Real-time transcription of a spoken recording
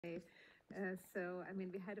So, I mean,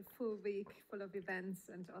 we had a full week full of events,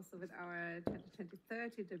 and also with our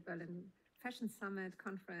 2030, the Berlin Fashion Summit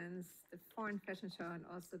conference, the Foreign Fashion Show, and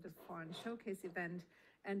also the Foreign Showcase event,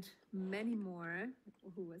 and many more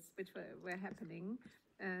which were happening.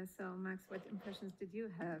 So, Max, what impressions did you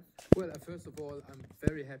have? Well, first of all, I'm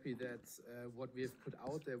very happy that what we have put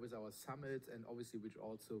out there with our summit, and obviously which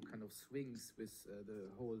also kind of swings with the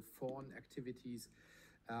whole fawn activities,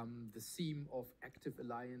 the theme of active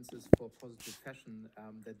alliances for positive fashion,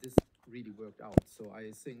 that this really worked out. So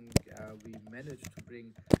I think we managed to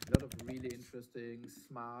bring a lot of really interesting,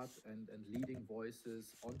 smart, and leading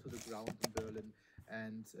voices onto the ground in Berlin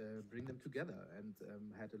and bring them together, and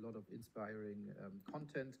had a lot of inspiring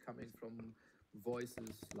content coming from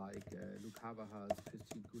voices like Luke Haverhals,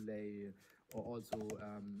 Christine Goulet, or also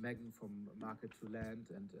Megan from Market to Land,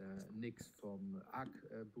 and Nix from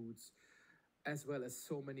UGG Boots, as well as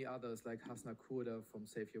so many others like Hasna Kurda from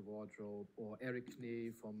Save Your Wardrobe, or Eric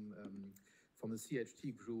Knee from the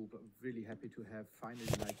CHT group. I'm really happy to have finally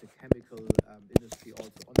like the chemical industry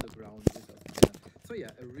also on the ground with us there. So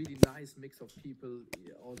yeah, a really nice mix of people,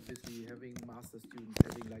 obviously having master students,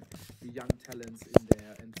 having like the young talents in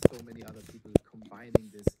there, and so many other people combining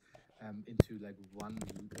this into like one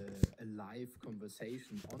a live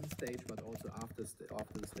conversation on stage, but also after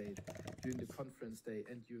the stage, during the conference day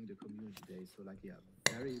and during the community day. So like yeah,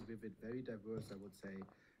 very vivid, very diverse, I would say,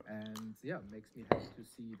 and yeah, makes me happy to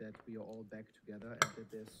see that we are all back together and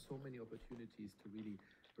that there's so many opportunities to really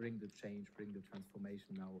bring the change, bring the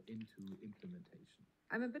transformation now into implementation.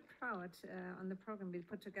 I'm a bit proud on the program we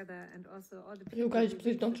put together, and also all the people You guys, who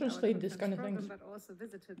please don't reached our translate this conference kind of program, things. but also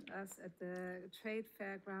visited us at the trade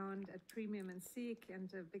fairground at Premium and Seek.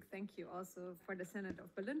 And a big thank you also for the Senate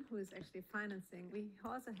of Berlin, who is actually financing. We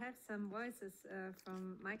also have some voices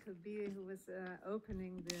from Michael Beale, who was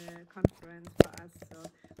opening the conference for us. So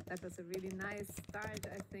that was a really nice start,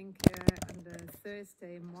 I think, on the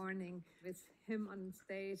Thursday morning with him on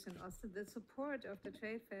stage, and also the support of the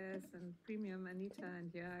trade fairs and Premium, Anita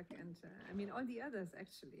and Jörg, and I mean, all the others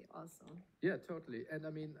actually also. Yeah, totally. And I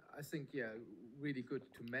mean, I think, yeah, really good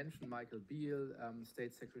to mention Michael Beale,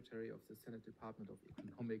 State Secretary of the Senate Department of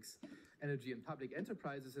Economics, Energy and Public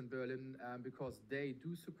Enterprises in Berlin, because they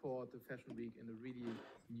do support the Fashion Week in a really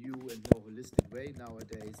new and more holistic way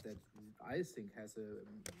nowadays that I think has a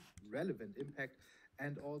relevant impact.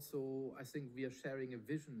 And also, I think we are sharing a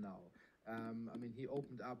vision now. I mean, he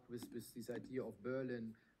opened up with this idea of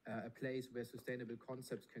Berlin, a place where sustainable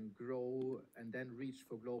concepts can grow and then reach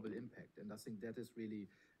for global impact. And I think that is really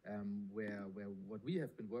where what we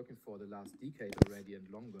have been working for the last decade already and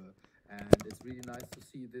longer. And it's really nice to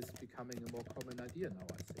see this becoming a more common idea now,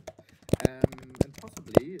 I think. And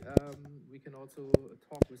possibly we can also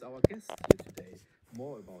talk with our guest here today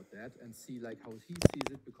more about that and see like how he sees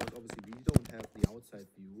it, because obviously we don't have the outside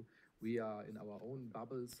view. We are in our own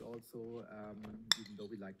bubbles also, even though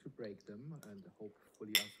we like to break them and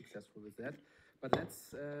hopefully are successful with that. But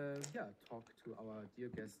let's talk to our dear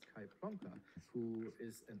guest Kai Plonka, who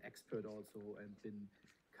is an expert also and been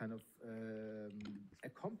kind of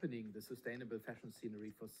accompanying the sustainable fashion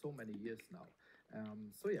scenery for so many years now.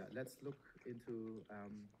 So yeah, let's look into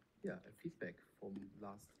a feedback from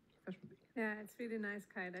last Fashion Week. Yeah, it's really nice,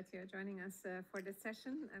 Kai, that you're joining us for this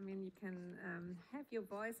session. I mean, you can have your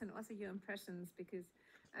voice and also your impressions, because,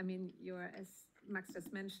 I mean, you're, as Max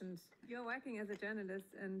just mentioned, you're working as a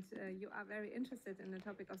journalist, and you are very interested in the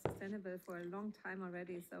topic of sustainable for a long time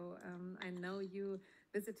already. So I know you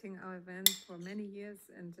visiting our event for many years,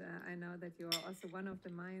 and I know that you are also one of the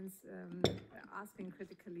minds asking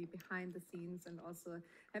critically behind the scenes, and also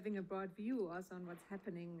having a broad view also on what's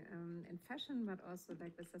happening in fashion, but also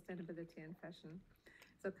like the sustainability in fashion.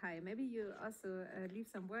 So Kai, maybe you also leave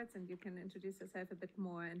some words and you can introduce yourself a bit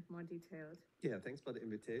more and more detailed. Yeah, thanks for the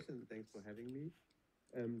invitation. Thanks for having me.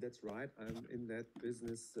 That's right. I'm in that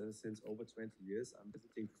business since over 20 years. I'm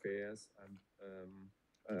visiting fairs.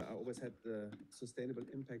 I always had the sustainable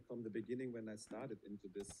impact from the beginning when I started into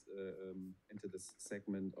this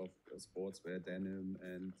segment of sportswear, denim,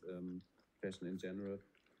 and fashion in general.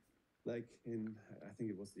 Like I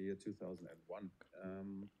think it was the year 2001.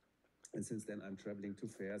 And since then, I'm traveling to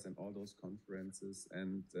fairs and all those conferences,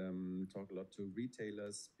 and talk a lot to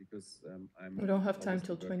retailers, because We don't have time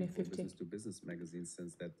till working for 2050. Business to Business magazines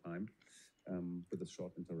since that time, with a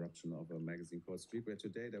short interruption of a magazine called Streetwear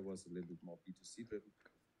Today. There was a little bit more B2C driven,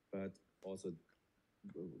 but also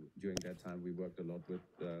during that time we worked a lot with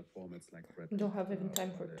formats like Fred. We don't have even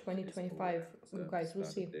time for 2025. You guys, we'll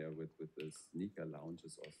see. There with the sneaker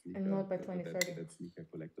lounges or sneaker, And not by that 2030. sneaker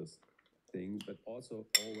collectors thing, but also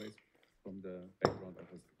always from the background of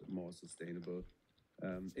a more sustainable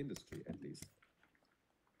industry, at least.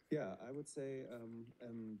 Yeah, I would say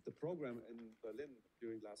the program in Berlin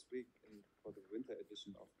during last week for the winter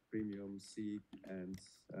edition of Premium, Seek, and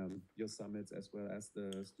your summits, as well as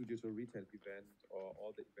the Studio to Retail event, or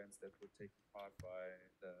all the events that were taken part by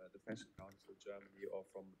the Fashion Council Germany, or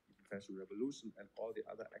from even Fashion Revolution, and all the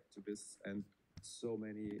other activists, and so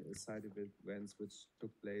many side events which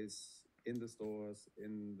took place in the stores,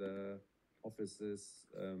 in the offices,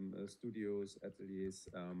 studios, ateliers,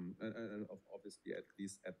 and obviously at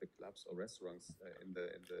least at the clubs or restaurants in the.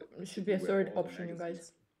 It should be a where third all the option, you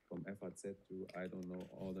magazines, guys. from FAZ to I don't know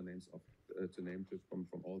all the names of to name to from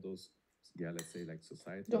all those, yeah, let's say like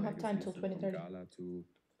Society. Don't have time till magazines, 2030. From Gala to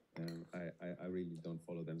I really don't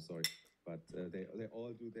follow them, sorry, but they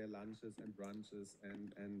all do their lunches and brunches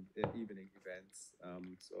and evening events.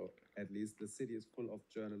 So at least the city is full of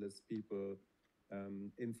journalists, people,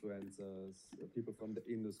 influencers, people from the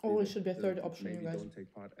industry. Always that, should be a third option, maybe you guys. don't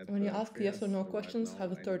take part at When you the ask yes or no fairs questions, right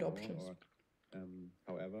have a now third anymore, options. or,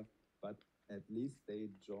 however, but at least they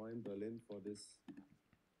join Berlin for this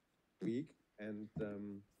week, and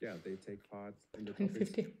yeah, they take part in the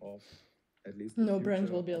topics 2050. of at least the No brands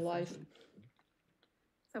future will be of alive. fashion.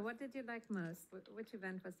 So what did you like most? Which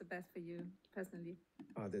event was the best for you personally?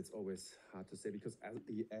 That's always hard to say, because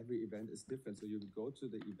every event is different. So you go to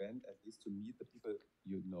the event at least to meet the people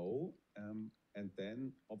you know, and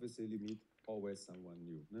then obviously you meet always someone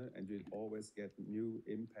new, no? And you always get new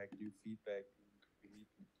impact, new feedback. You meet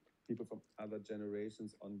people from other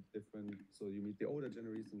generations on different. So you meet the older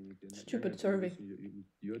generation, you meet the Stupid younger survey. generation, you meet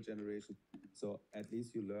your generation. So at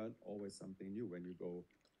least you learn always something new when you go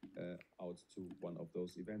out to one of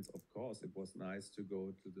those events. Of course, it was nice to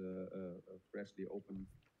go to the freshly opened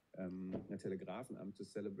Telegrafenamt to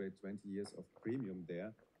celebrate 20 years of Premium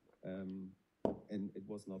there. And it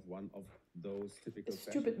was not one of those typical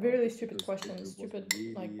Stupid, fashion really parties, stupid because questions, it was stupid,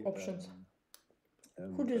 like, really, options.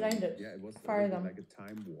 Who designed it? Yeah, it was Fire really them. like a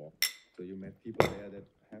time warp. So you met people there that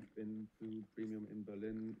have been to Premium in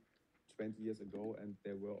Berlin 20 years ago, and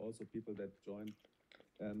there were also people that joined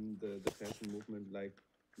the fashion movement like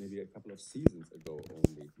maybe a couple of seasons ago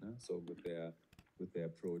only. No? So with their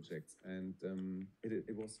projects, and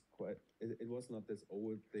it was quite. It was not this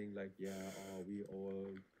old thing like, yeah, we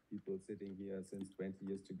all people sitting here since 20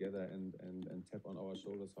 years together and tap on our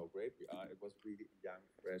shoulders how great we are. It was really young,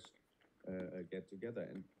 fresh get together.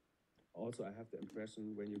 And also I have the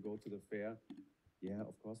impression when you go to the fair, yeah,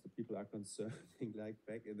 of course the people are concerning like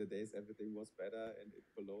back in the days everything was better, and in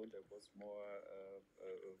Cologne there was more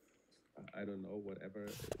I don't know, whatever,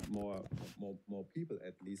 more people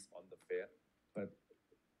at least on the fair. But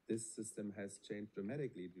this system has changed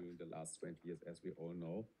dramatically during the last 20 years, as we all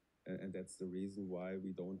know, and that's the reason why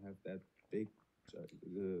we don't have that big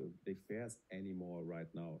fairs anymore right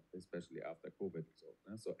now, especially after COVID.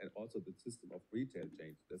 So and also the system of retail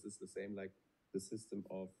changed. This is the same like the system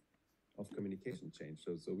of communication change.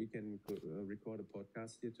 So we can record a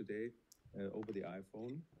podcast here today over the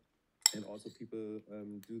iPhone, and also people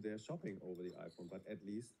do their shopping over the iPhone. But at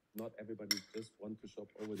least not everybody just want to shop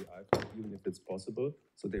over the iPhone, even if it's possible.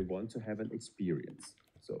 So they want to have an experience.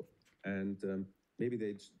 So and maybe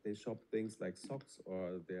they shop things like socks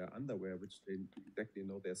or their underwear, which they exactly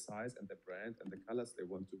know their size and the brand and the colors they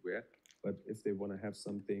want to wear. But if they want to have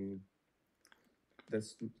something that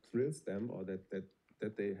thrills them, or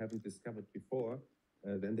that they haven't discovered before,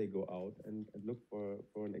 then they go out and look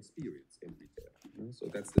for an experience in retail. So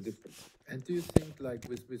that's the difference. And do you think, like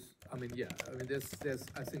with I mean, yeah, I mean, there's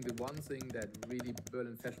I think the one thing that really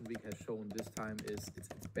Berlin Fashion Week has shown this time is it's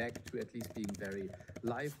back to at least being very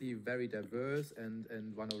lively, very diverse, and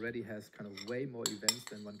one already has kind of way more events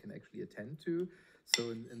than one can actually attend to. So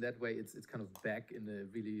in that way, it's kind of back in a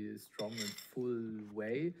really strong and full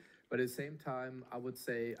way. But at the same time, I would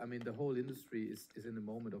say, I mean, the whole industry is in a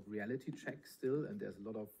moment of reality check still, and there's a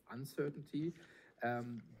lot of uncertainty.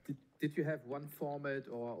 Did you have one format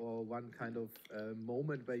or one kind of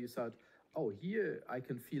moment where you thought, oh, here I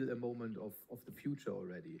can feel a moment of the future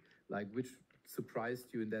already? Like, which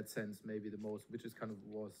surprised you in that sense maybe the most, which is kind of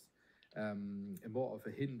was more of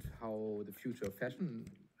a hint how the future of fashion,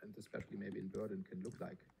 and especially maybe in Berlin, can look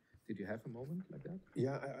like? Did you have a moment like that?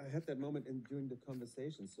 Yeah, I had that moment during the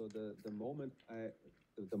conversation. So the moment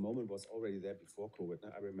was already there before COVID.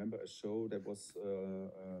 I remember a show that was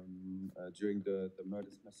during the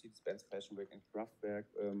Mercedes-Benz Fashion Week in Kraftwerk,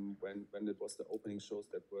 when it was the opening shows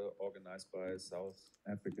that were organized by South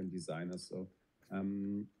African designers. So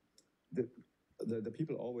the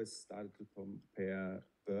people always started to compare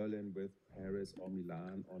Berlin with Paris or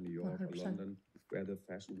Milan or New York 100%. or London, where the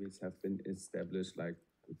fashion weeks have been established like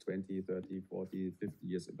 20, 30, 40, 50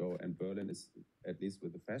 years ago. And Berlin is, at least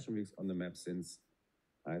with the fashion weeks, on the map since,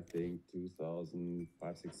 I think,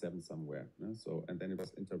 2005, 6, 7 somewhere. So, and then it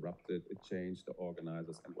was interrupted, it changed, the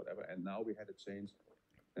organizers and whatever. And now we had a change,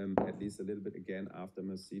 at least a little bit again, after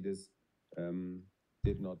Mercedes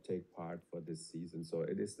did not take part for this season. So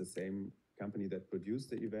it is the same company that produced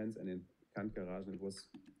the events, and in Kantgaragen it was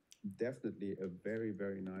definitely a very,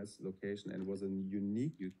 very nice location and was a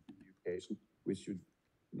unique location which you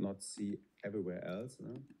not see everywhere else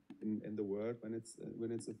in the world when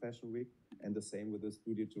it's a fashion week. And the same with the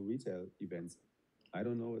studio to retail events. I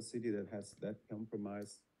don't know a city that has that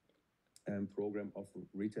compromised program of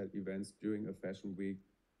retail events during a fashion week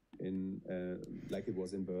in like it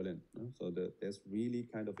was in Berlin. So there's really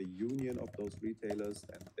kind of a union of those retailers,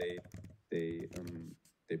 and they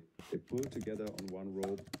pull together on one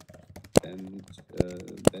rope and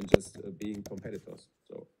then just being competitors.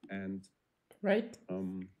 So and Right.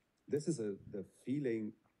 This is the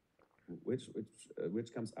feeling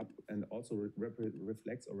which comes up and also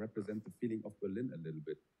reflects or represents the feeling of Berlin a little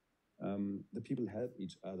bit. The people help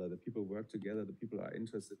each other, the people work together, the people are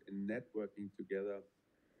interested in networking together.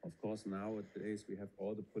 Of course, nowadays we have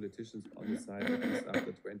all the politicians on the side, at least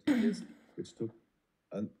after 20 years, which took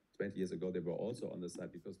 20 years ago, they were also on the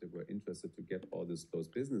side because they were interested to get all those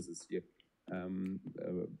businesses here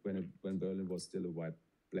when Berlin was still a white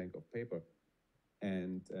blank of paper.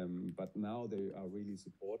 And but now they are really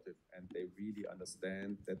supportive, and they really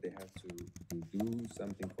understand that they have to do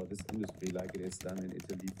something for this industry, like it is done in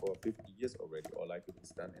Italy for 50 years already, or like it is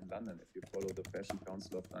done in London. If you follow the Fashion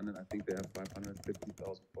Council of London, I think they have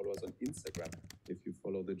 550,000 followers on Instagram. If you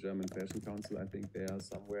follow the German Fashion Council, I think they are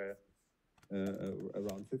somewhere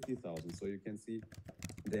around 50,000. So you can see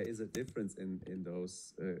there is a difference in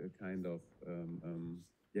those kind of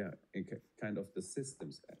kind of the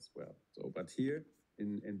systems as well. So, but here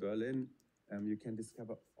in Berlin, you can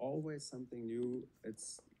discover always something new.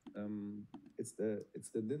 It's the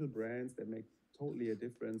little brands that make totally a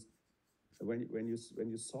difference. When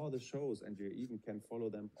you saw the shows, and you even can follow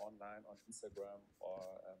them online on Instagram, or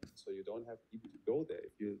so you don't have even to go there.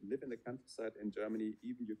 If you live in the countryside in Germany,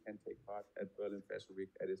 even you can take part at Berlin Fashion Week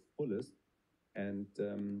at its fullest. And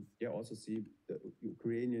also see the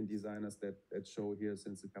Ukrainian designers that show here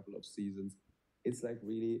since a couple of seasons. It's like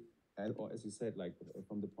really, or as you said, like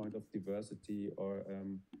from the point of diversity, or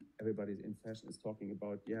everybody in fashion is talking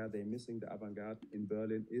about, they're missing the avant-garde. In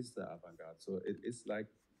Berlin is the avant-garde. So it is like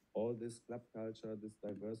all this club culture, this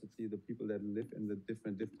diversity, the people that live in the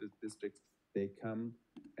different districts, they come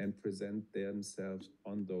and present themselves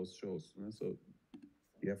on those shows. So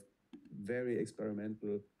you have very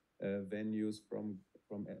experimental venues from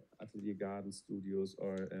Atelier Garden Studios,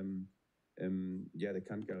 or the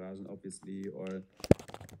Kantgaragen, obviously, or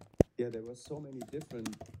there were so many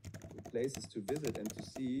different places to visit and to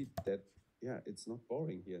see that it's not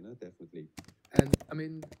boring here, definitely. And I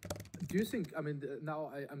mean, do you think,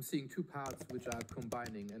 now I'm seeing two parts which are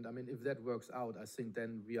combining, and I mean, if that works out, I think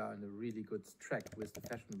then we are on a really good track with the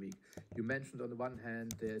Fashion Week. You mentioned on the one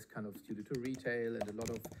hand, there's kind of studio to retail and a lot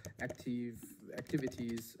of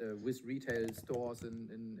activities with retail stores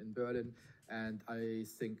in Berlin. And I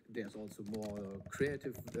think there's also more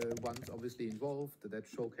creative ones obviously involved that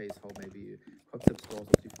showcase how maybe concept stores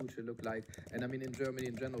of the future look like. And I mean, in Germany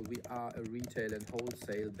in general, we are a retail and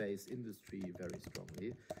wholesale based industry very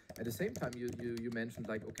strongly. At the same time, you mentioned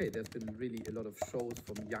like, okay, there's been really a lot of shows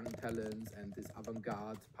from young talents and this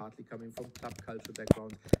avant-garde, partly coming from club culture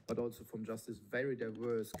background, but also from just this very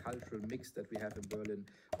diverse cultural mix that we have in Berlin.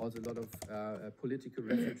 Also a lot of political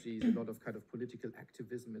refugees, a lot of kind of political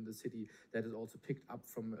activism in the city that is also picked up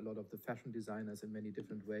from a lot of the fashion designers in many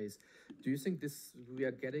different ways. Do you think we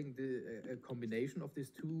are getting a combination of these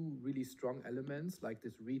two really strong elements, like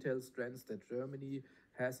this retail strength that Germany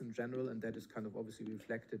has in general, and that is kind of obviously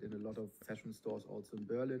reflected in a lot of fashion stores also in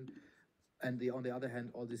Berlin? And on the other hand,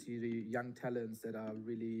 all these really young talents that are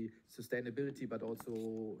really sustainability, but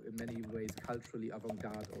also in many ways culturally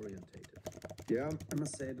avant-garde orientated. Yeah, I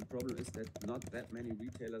must say the problem is that not that many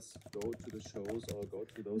retailers go to the shows or go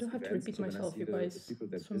to those I don't have events. to repeat myself, you guys. The people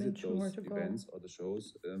that So visit mention more those to go. events or the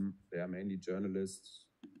shows, they are mainly journalists,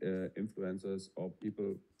 influencers, or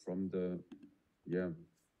people from the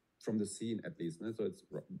scene at least. So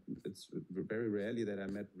it's very rarely that I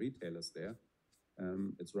met retailers there.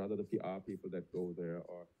 It's rather the PR people that go there,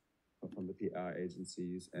 or from the PR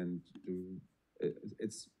agencies, and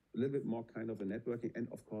it's a little bit more kind of a networking. And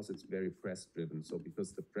of course, it's very press driven. So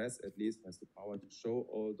because the press at least has the power to show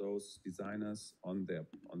all those designers on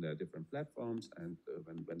their different platforms, and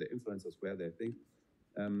when the influencers wear their thing,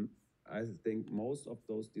 I think most of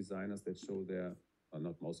those designers that show their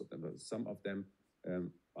not most of them, but some of them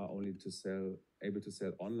are only able to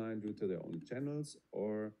sell online due to their own channels,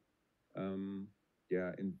 or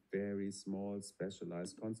in very small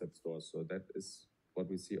specialized concept stores. So that is what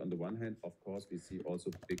we see on the one hand. Of course, we see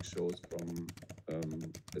also big shows from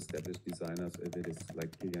established designers, if it is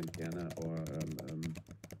like Kilian Kerner or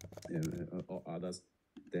others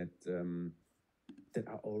that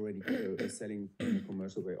are already selling in a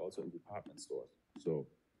commercial way also in department stores. So,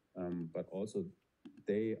 but also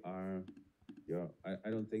they are, I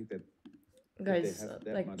don't think that Guys, they have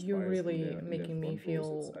that like much you're bias in really their making me front rows.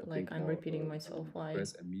 feel It's, I like think, I'm more, repeating myself. Why?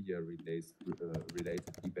 press and media related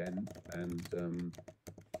event, and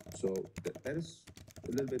so that is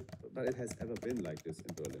a little bit, but it has ever been like this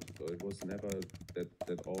in Berlin. So it was never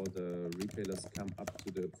that all the retailers come up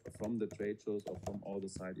from the trade shows or from all the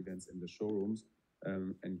side events in the showrooms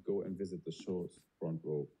and go and visit the shows front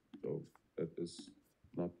row. So that is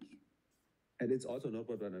not. And it's also not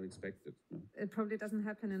what I expected. No? It probably doesn't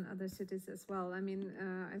happen in other cities as well. I mean,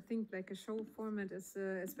 I think like a show format is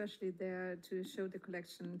especially there to show the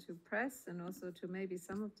collection to press and also to maybe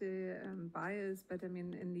some of the buyers. But I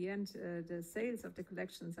mean, in the end, the sales of the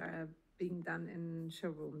collections are being done in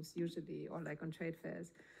showrooms usually, or like on trade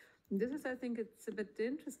fairs. This is, I think, it's a bit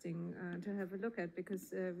interesting to have a look at,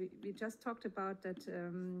 because we just talked about that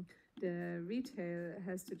the retail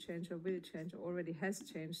has to change or will change, or already has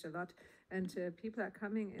changed a lot. And people are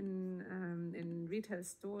coming in retail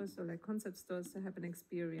stores or like concept stores to have an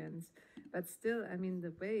experience. But still, I mean,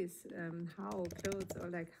 the ways how clothes or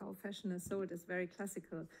like how fashion is sold is very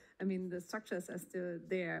classical. I mean, the structures are still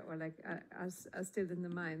there, or like are still in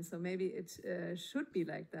the mind. So maybe it should be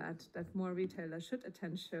like that more retailers should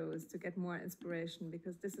attend shows to get more inspiration,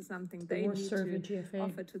 because this is something they need to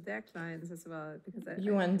offer to their clients as well. Because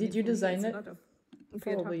Yuan, did you design it? If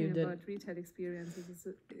you're talking about retail experiences,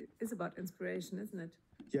 it's about inspiration, isn't it?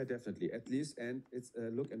 Yeah, definitely. At least, and it's a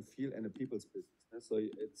look and feel and a people's business. So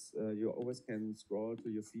it's you always can scroll to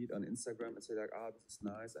your feed on Instagram and say like, this is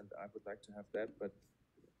nice, and I would like to have that. But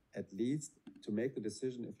at least to make the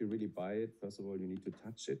decision, if you really buy it, first of all, you need to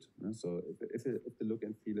touch it. So if the look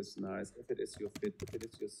and feel is nice, if it is your fit, if it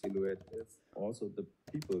is your silhouette, if also the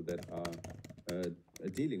people that are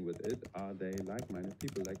dealing with it, are they like-minded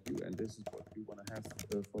people like you? And this is what you want to have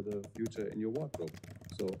for the future in your wardrobe.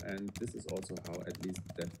 So, and this is also how at least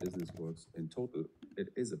that business works in total. It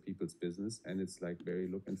is a people's business, and it's like very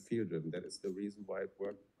look and feel driven. That is the reason why it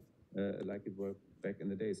worked like it worked back in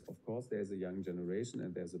the days. Of course, there's a young generation,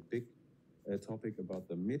 and there's a big topic about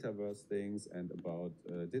the metaverse things and about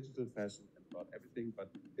digital fashion and about everything, but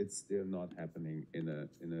it's still not happening in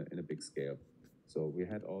a big scale. So we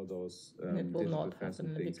had all those digital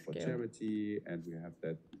fashion things for charity, and we have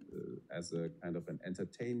that as a kind of an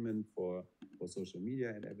entertainment for social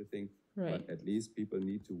media and everything. Right. But at least people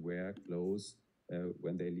need to wear clothes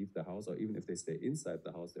when they leave the house, or even if they stay inside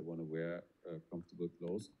the house, they want to wear comfortable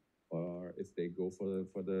clothes. Or if they go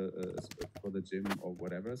for the gym or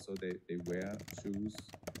whatever, so they wear shoes,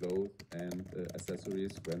 clothes, and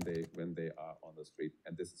accessories when they are on the street,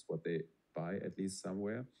 and this is what they buy at least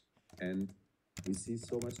somewhere. And we see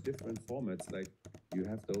so much different formats. Like you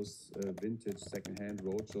have those vintage secondhand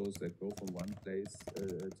roadshows that go from one place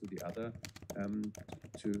to the other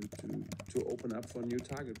to open up for new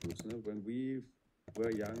target groups. When we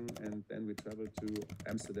were young, and then we traveled to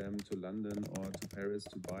Amsterdam, to London, or to Paris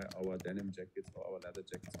to buy our denim jackets or our leather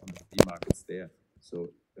jackets on the flea markets there.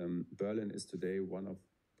 So Berlin is today one of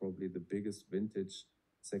probably the biggest vintage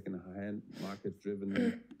second-hand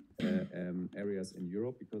market-driven areas in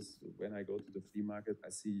Europe, because when I go to the flea market,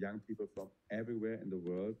 I see young people from everywhere in the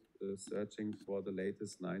world searching for the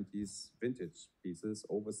latest 90s vintage pieces,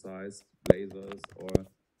 oversized blazers or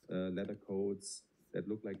leather coats that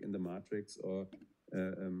look like in the Matrix, or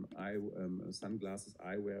sunglasses,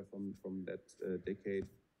 eyewear from that decade.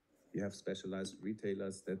 You have specialized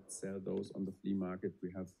retailers that sell those on the flea market. We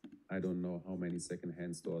have, I don't know how many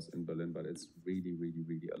secondhand stores in Berlin, but it's really, really,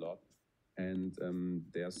 really a lot. And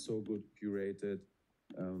they are so good curated.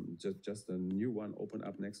 Just a new one opened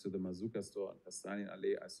up next to the Mazuka store on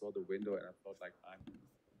Kastanienallee. I saw the window and I thought like,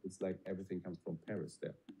 it's like everything comes from Paris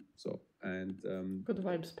there. So, and good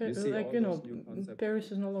vibes.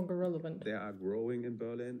 Paris is no longer relevant. They are growing in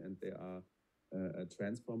Berlin, and they are a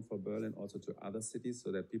transform for Berlin also to other cities,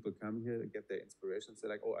 so that people come here and get their inspiration. Say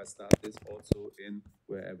like, I start this also in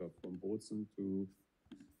wherever, from Bozen to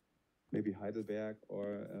maybe Heidelberg,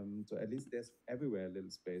 or so at least there's everywhere a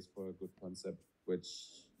little space for a good concept, which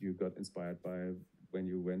you got inspired by when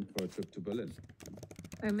you went for a trip to Berlin.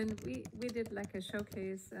 I mean, we did like a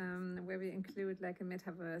showcase where we include like a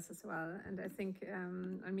metaverse as well, and I think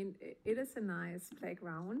I mean it is a nice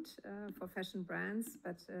playground for fashion brands,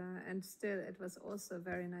 but and still it was also a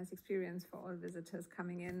very nice experience for all visitors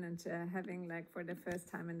coming in and having like for the first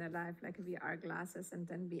time in their life like VR glasses and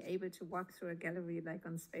then be able to walk through a gallery like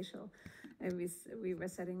on spatial, and we were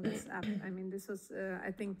setting this up. I mean, this was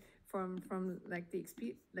I think from like the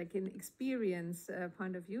an experience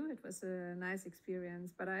point of view, it was a nice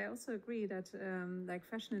experience. But I also agree that like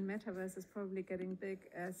fashion in metaverse is probably getting big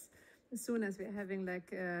as soon as we're having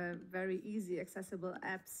like very easy accessible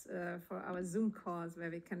apps for our Zoom calls where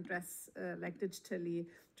we can dress like digitally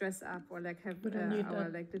dress up or like have our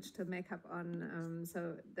like digital makeup on,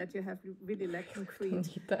 so that you have really like concrete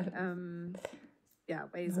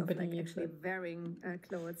ways of like actually wearing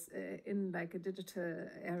clothes in like a digital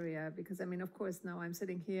area. Because I mean, of course, now I'm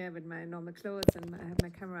sitting here with my normal clothes and I have my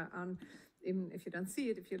camera on, even if you don't see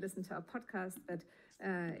it, if you listen to our podcast. But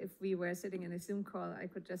if we were sitting in a Zoom call, I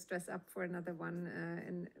could just dress up for another one,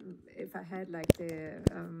 and if I had like the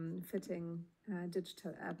fitting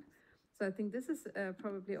digital app. So I think this is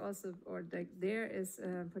probably also, or like there is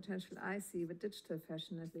potential I see with digital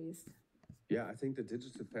fashion at least. Yeah, I think the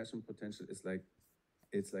digital fashion potential is like,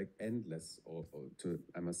 it's like endless, or to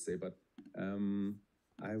I must say. But I'm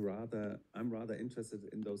rather interested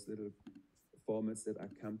in those little formats that are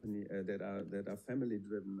that are family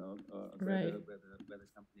driven, where the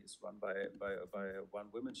company is run by a one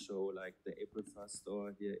woman show, like the April 1st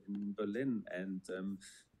store here in Berlin, and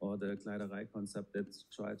or the Kleiderei concept that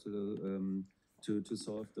try to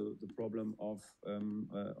solve the problem of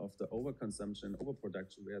the overconsumption,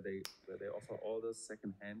 overproduction, where they offer all those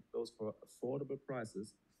secondhand clothes for affordable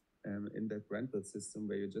prices, in that rental system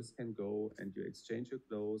where you just can go and you exchange your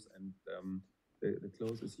clothes, and the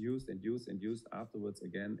clothes is used and used and used afterwards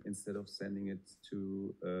again, instead of sending it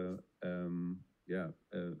to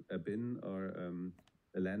a bin or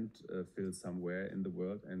a landfill somewhere in the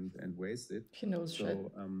world and waste it.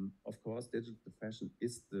 So of course, digital fashion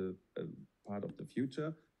is the part of the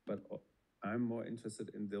future, but I'm more interested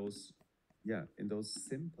in those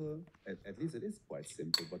simple, at least it is quite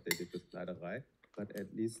simple what they did with Kleiderei, but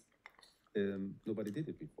at least nobody did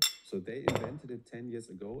it before. So they invented it 10 years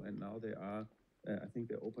ago, and now they are, I think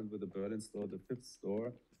they opened with the Berlin store, the 5th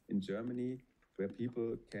store in Germany, where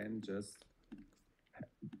people can just,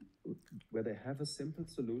 where they have a simple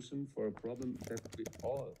solution for a problem that we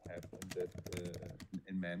all have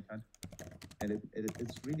in mankind. And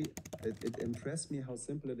it's really, it impressed me how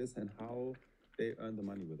simple it is and how they earn the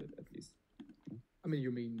money with it, at least. I mean,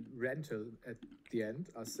 you mean rental at the end?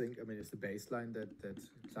 I think, I mean, it's the baseline that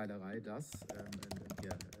Kleiderei does, and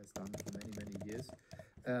has done for many years.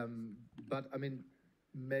 But I mean,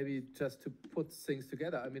 maybe just to put things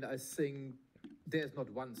together, I mean, I think there's not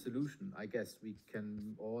one solution. I guess we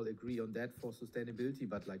can all agree on that for sustainability,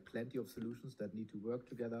 but like plenty of solutions that need to work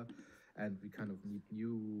together. And we kind of need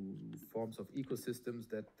new forms of ecosystems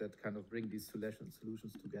that kind of bring these solutions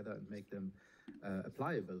together and make them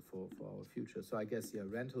applicable for our future. So I guess,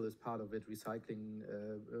 rental is part of it, recycling,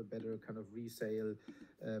 better kind of resale,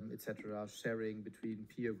 etc., sharing between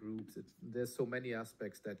peer groups. There's so many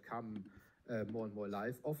aspects that come more and more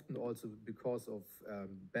live, often also because of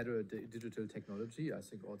better digital technology. I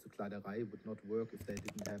think also Kleiderei would not work if they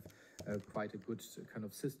didn't have quite a good kind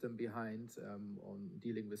of system behind on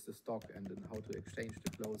dealing with the stock and then how to exchange the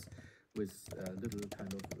clothes with little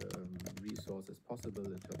kind of resources possible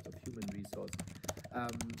in terms of human resource.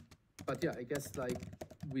 But yeah, I guess like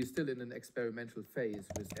we're still in an experimental phase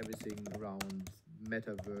with everything around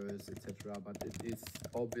metaverse, etc. But it is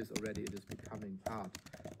obvious already it is becoming part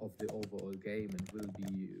of the overall game and will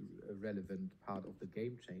be a relevant part of the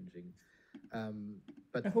game changing.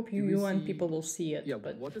 But I hope you and people will see it. Yeah,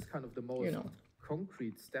 but what is kind of the most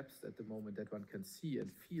concrete steps at the moment that one can see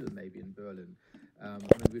and feel maybe in Berlin? I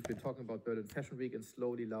mean, we've been talking about Berlin Fashion Week and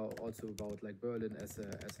slowly now also about like Berlin as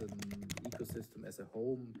an ecosystem, as a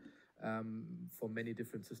home for many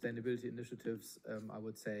different sustainability initiatives. I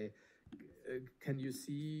would say, can you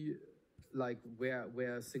see like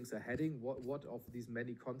where things are heading? What of these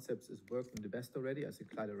many concepts is working the best already? I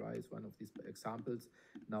think Kleiderei is one of these examples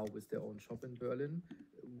now with their own shop in Berlin.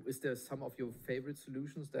 Is there some of your favorite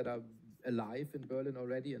solutions that are alive in Berlin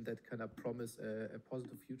already and that kind of promise a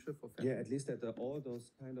positive future for fashion? Yeah, at least that all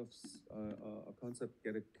those kind of concepts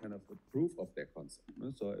get a kind of a proof of their concept.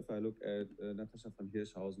 So if I look at Natascha von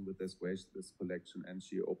Hirschhausen with this Wasteless collection, and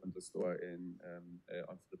she opened the store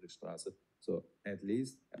on Friedrichstraße. So at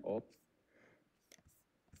least all.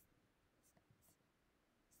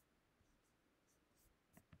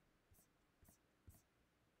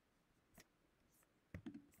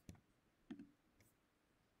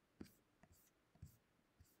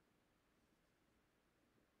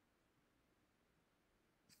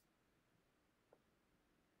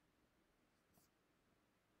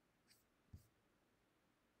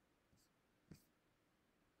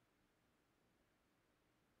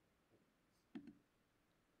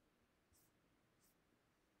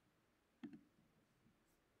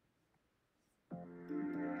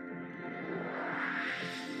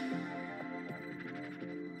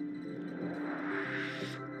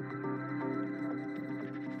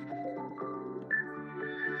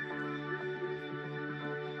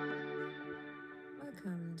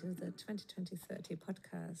 2020-30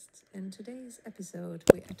 podcast. In today's episode,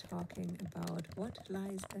 we are talking about what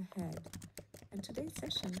lies ahead. And today's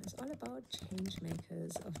session is all about change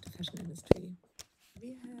makers of the fashion industry.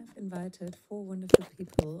 We have invited 4 wonderful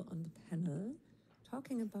people on the panel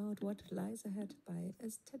talking about what lies ahead by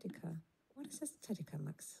Aesthetica. What is Aesthetica,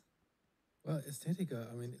 Max? Well,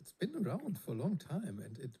 Aesthetica, I mean, it's been around for a long time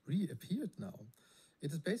and it reappeared now.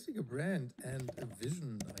 It is basically a brand and a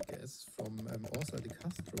vision, I guess, from Ursula de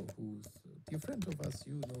Castro, who's a dear friend of us.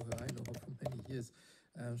 You know her, I know her for many years.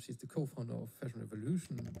 She's the co-founder of Fashion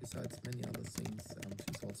Revolution, besides many other things.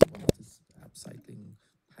 She's also one of these upcycling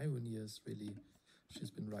pioneers, really. She's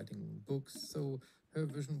been writing books. So her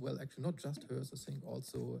vision, well, actually not just hers, I think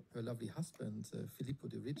also her lovely husband, Filippo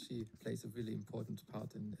De Ricci, plays a really important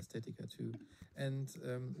part in Aesthetica too. And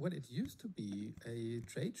well, it used to be a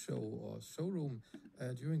trade show or showroom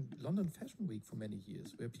during London Fashion Week for many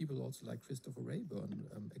years, where people also like Christopher Rayburn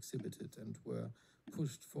exhibited and were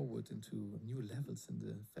pushed forward into new levels in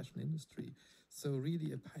the fashion industry. So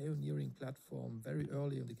really a pioneering platform very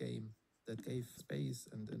early in the game that gave space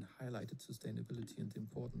and highlighted sustainability and the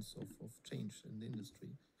importance of change in the industry.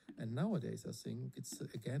 And nowadays, I think it's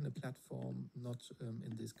again a platform not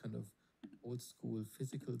in this kind of old school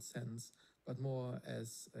physical sense, but more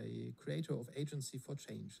as a creator of agency for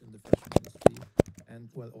change in the fashion industry. And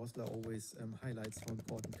well, Ursula always highlights how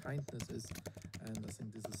important kindness is. And I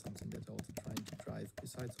think this is something that I'm also trying to drive,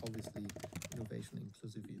 besides obviously innovation,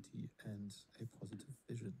 inclusivity, and a positive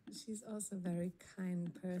vision. She's also a very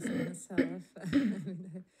kind person herself. I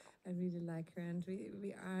mean, I really like her, and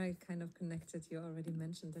we are kind of connected. You already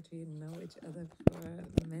mentioned that we know each other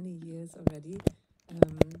for many years already,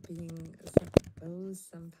 being both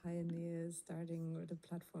some pioneers, starting with the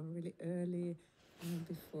platform really early,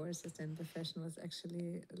 before sustainable fashion was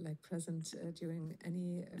actually like present during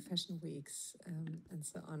any fashion weeks and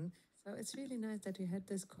so on. So it's really nice that we had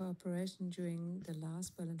this cooperation during the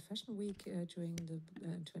last Berlin Fashion Week, during the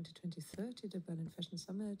 2020-30, the Berlin Fashion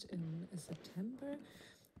Summit in September.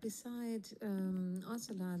 Beside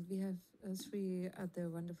Ursula, we have 3 other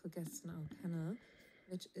wonderful guests on our panel,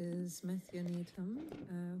 which is Matthew Needham,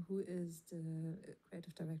 who is the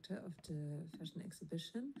creative director of the fashion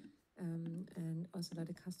exhibition, and Ursula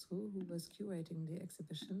de Castro, who was curating the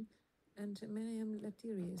exhibition. And Miriam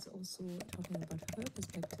Latiri is also talking about her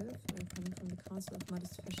perspective, coming from the Council of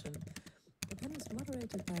Modest Fashion. The panel is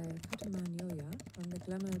moderated by Fatima Nyoya from the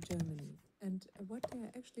Glamour Germany. And what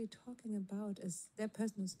they're actually talking about is their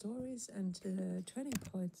personal stories and turning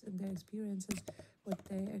points in their experiences, what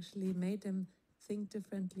they actually made them think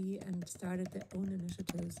differently and started their own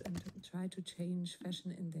initiatives and try to change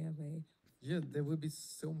fashion in their way. Yeah, there will be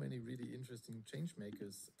so many really interesting change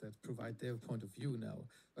makers that provide their point of view now.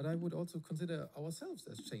 But I would also consider ourselves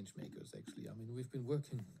as change makers, actually. I mean, we've been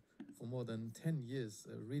working for more than 10 years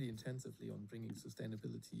really intensively on bringing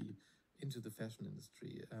sustainability into the fashion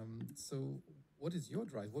industry. So what is your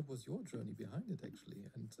drive? What was your journey behind it, actually?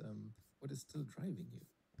 And what is still driving you?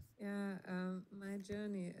 Yeah, my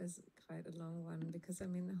journey is quite a long one because I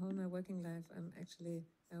mean, whole my working life, I'm actually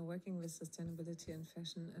working with sustainability and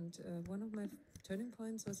fashion. And one of my turning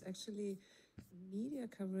points was actually media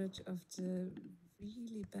coverage of the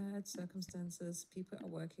really bad circumstances people are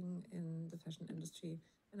working in the fashion industry.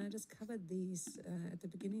 And I discovered these at the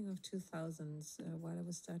beginning of 2000s while I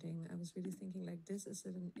was studying. I was really thinking like, this is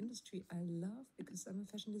an industry I love because I'm a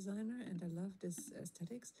fashion designer and I love this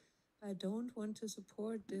aesthetics. I don't want to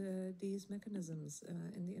support these mechanisms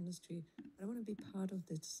in the industry. I want to be part of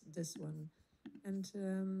this one. And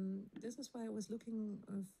this is why I was looking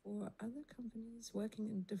for other companies working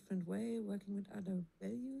in a different way, working with other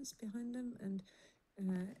values behind them, and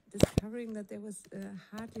discovering that there was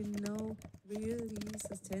hardly no really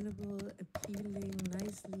sustainable, appealing,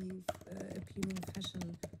 nicely appealing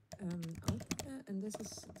fashion out there. And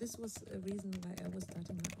this was a reason why I was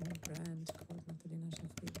starting my own brand called Magdalena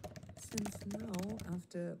Schafri. Since now,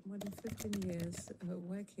 after more than 15 years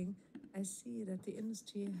working, I see that the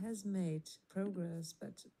industry has made progress,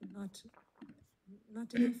 but not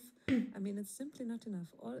enough. I mean, it's simply not enough.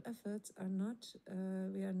 All efforts are not,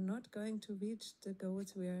 we are not going to reach the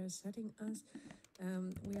goals we are setting us.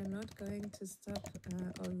 We are not going to stop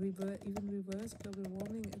or even reverse global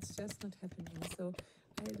warming. It's just not happening. So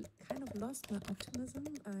I kind of lost my optimism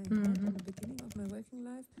I had in the beginning of my working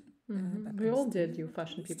life. But We I'm all did, still you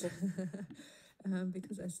fashion people.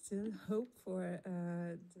 because I still hope for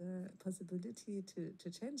the possibility to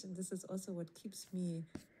change. And this is also what keeps me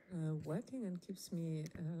working and keeps me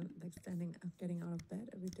like standing up, getting out of bed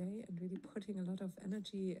every day and really putting a lot of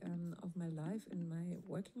energy of my life in my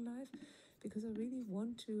working life because I really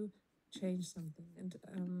want to change something.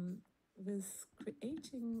 And with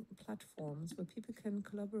creating platforms where people can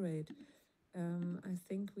collaborate. I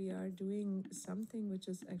think we are doing something which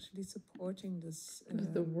is actually supporting this. It was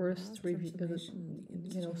the worst path review, transformation the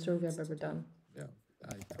industry survey needs I've ever to do. done. Yeah,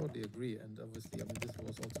 I totally agree. And obviously, I mean, this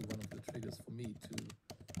was also one of the triggers for me to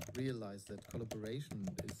realize that collaboration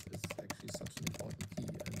is actually such an important key.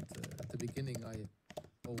 And at the beginning, I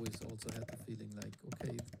always also had the feeling like,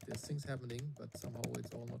 okay, there's things happening, but somehow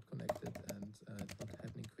it's all not connected and it's not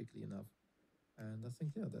happening quickly enough. And I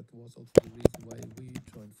think, yeah, that was also the reason why we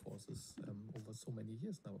joined forces over so many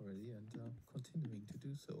years now already and continuing to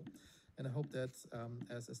do so. And I hope that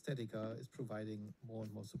as Aesthetica is providing more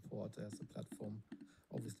and more support as a platform,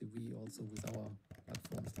 obviously we also with our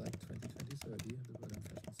platforms like 2020-30 and the Berlin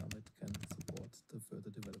Fashion Summit can support the further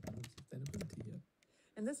development of sustainability here.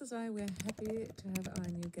 And this is why we're happy to have our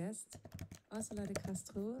new guests, Ursula de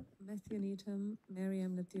Castro, Matthew Needham,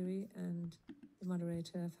 Mariam Labdiri, and the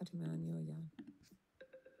moderator Fatima Nyoya.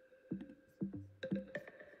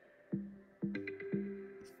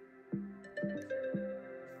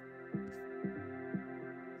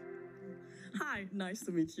 Hi, nice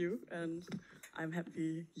to meet you, and I'm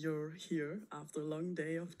happy you're here after a long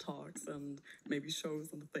day of talks and maybe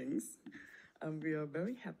shows and things. We are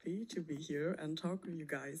very happy to be here and talk with you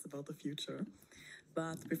guys about the future.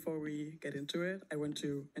 But before we get into it, I want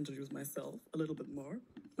to introduce myself a little bit more.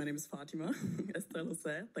 My name is Fatima, as Stella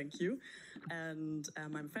said, thank you. And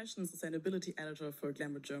I'm fashion sustainability editor for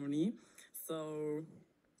Glamour Germany. So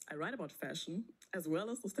I write about fashion as well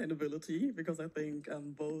as sustainability because I think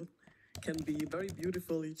both can be very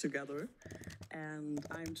beautifully together. And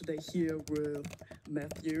I'm today here with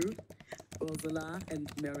Matthew, Ursula,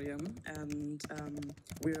 and Miriam, and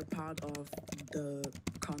we're part of the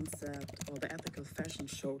concept or the ethical fashion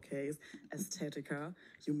showcase Aesthetica.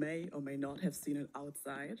 You may or may not have seen it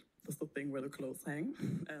outside. That's the thing where the clothes hang.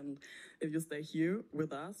 And if you stay here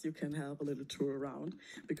with us, you can have a little tour around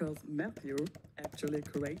because Matthew actually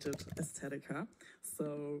created Aesthetica,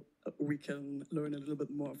 so we can learn a little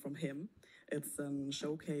bit more from him. It's a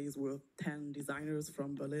showcase with 10 designers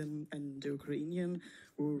from Berlin and the Ukrainian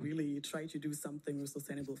who really try to do something with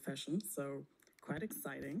sustainable fashion. So quite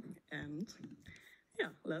exciting. And yeah,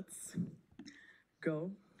 let's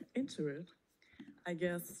go into it. I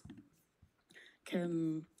guess,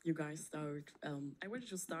 can you guys start? I wanted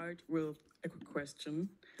to start with a quick question.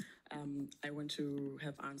 I want to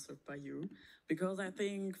have answered by you because I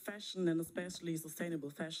think fashion and especially sustainable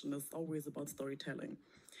fashion is always about storytelling.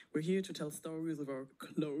 We're here to tell stories of our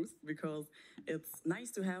clothes because it's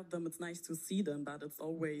nice to have them, it's nice to see them, but it's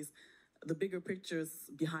always the bigger pictures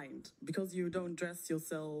behind because you don't dress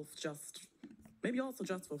yourself just, maybe also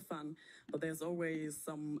just for fun, but there's always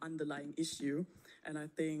some underlying issue. And I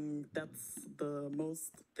think that's the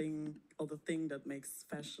most thing or the thing that makes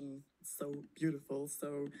fashion so beautiful.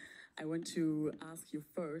 So I want to ask you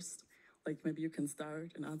first, like maybe you can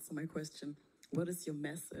start and answer my question. What is your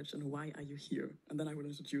message and why are you here? And then I will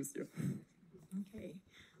introduce you. Okay,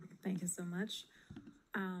 thank you so much.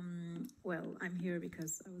 Well, I'm here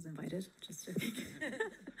because I was invited, just joking.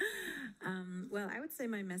 Well, I would say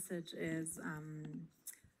my message is,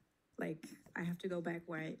 like, I have to go back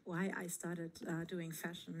why I started doing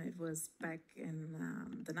fashion. It was back in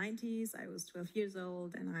the 90s. I was 12 years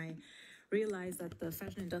old and I realized that the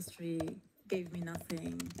fashion industry gave me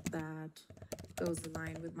nothing that goes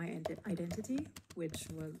aligned with my identity, which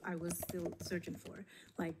I was still searching for.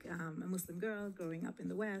 Like a Muslim girl growing up in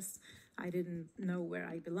the West, I didn't know where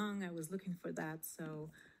I belong. I was looking for that. So,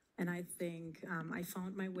 and I think I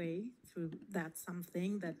found my way through that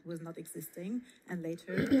something that was not existing, and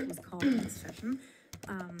later it was called mixed fashion.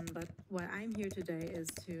 But what I'm here today is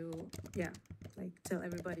to, like tell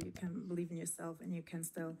everybody you can believe in yourself and you can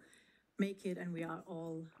still make it, and we are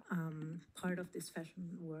all part of this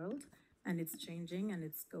fashion world. And it's changing and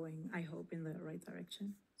it's going, I hope, in the right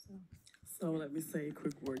direction. So let me say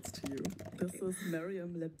quick words to you. This is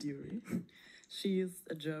Mariam Labdiri. She is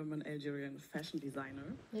a German Algerian fashion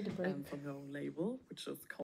designer from her own label, which is called